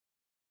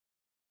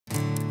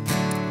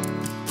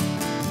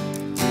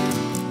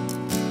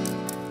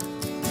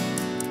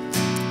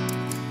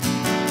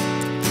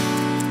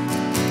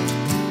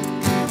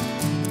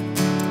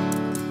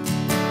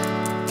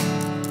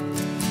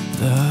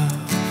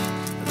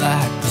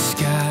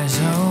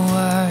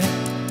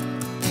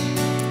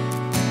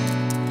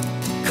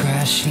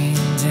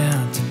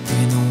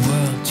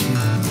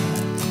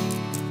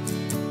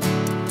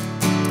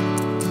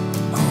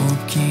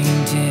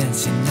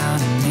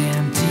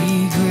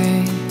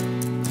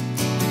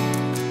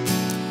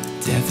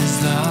Death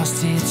has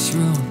lost its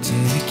room to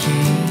the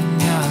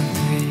King of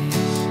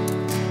Praise.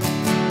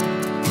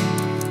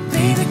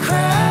 Be the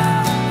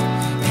crown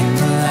in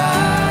the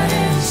light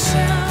and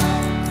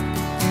sound.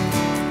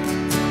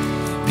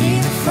 Be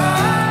the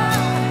fire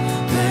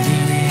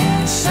burning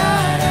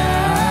inside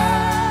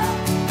out.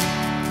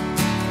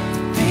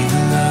 Be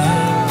the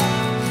love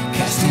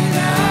casting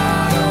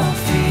out all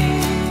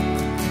fear.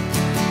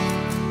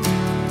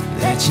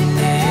 Let your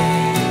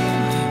name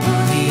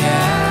rule the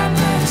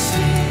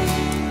atmosphere.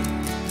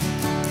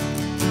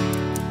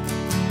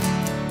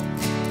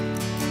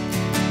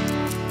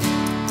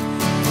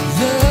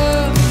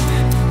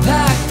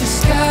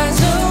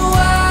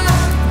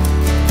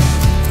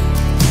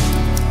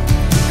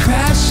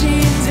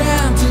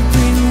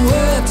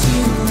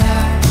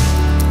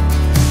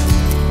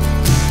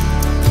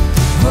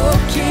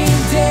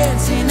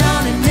 Dancing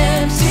on an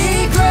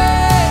empty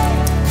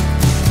grave.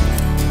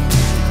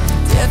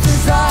 Death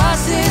has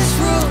lost its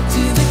rule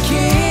to the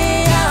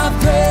King of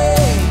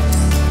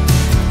Praise.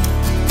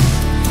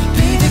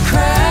 Be the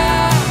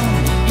crown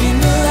in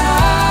the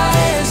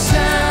light and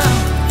sound.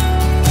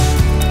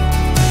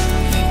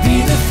 Be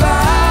the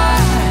fire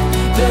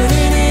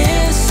burning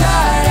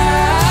inside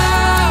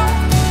out.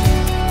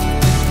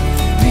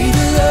 Be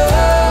the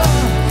love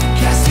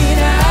casting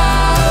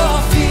out all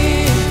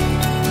fear.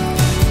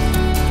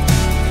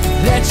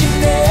 Let your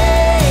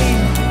name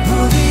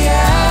rule the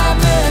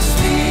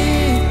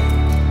atmosphere.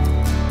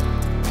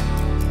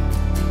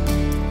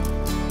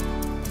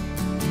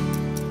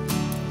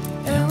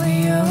 And we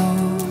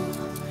owe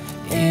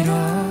it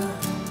all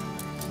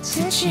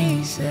to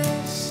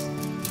Jesus.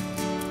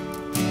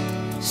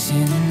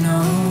 Sin and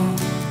all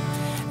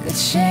the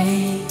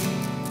shame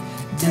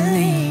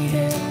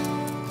deleted.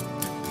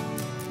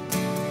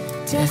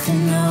 Death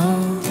and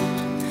all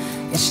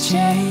its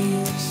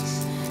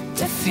chains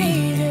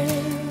defeated.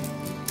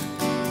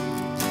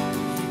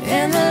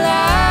 And the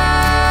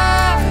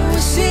light we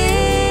see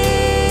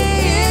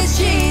is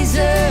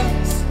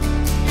Jesus.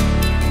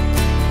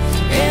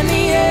 And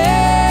the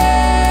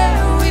air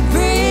we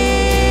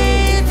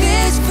breathe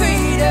is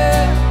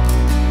freedom.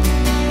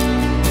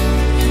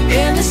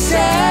 And the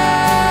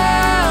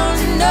sound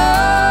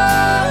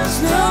knows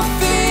no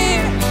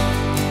fear.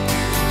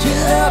 Your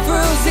love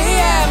rules the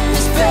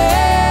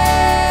atmosphere.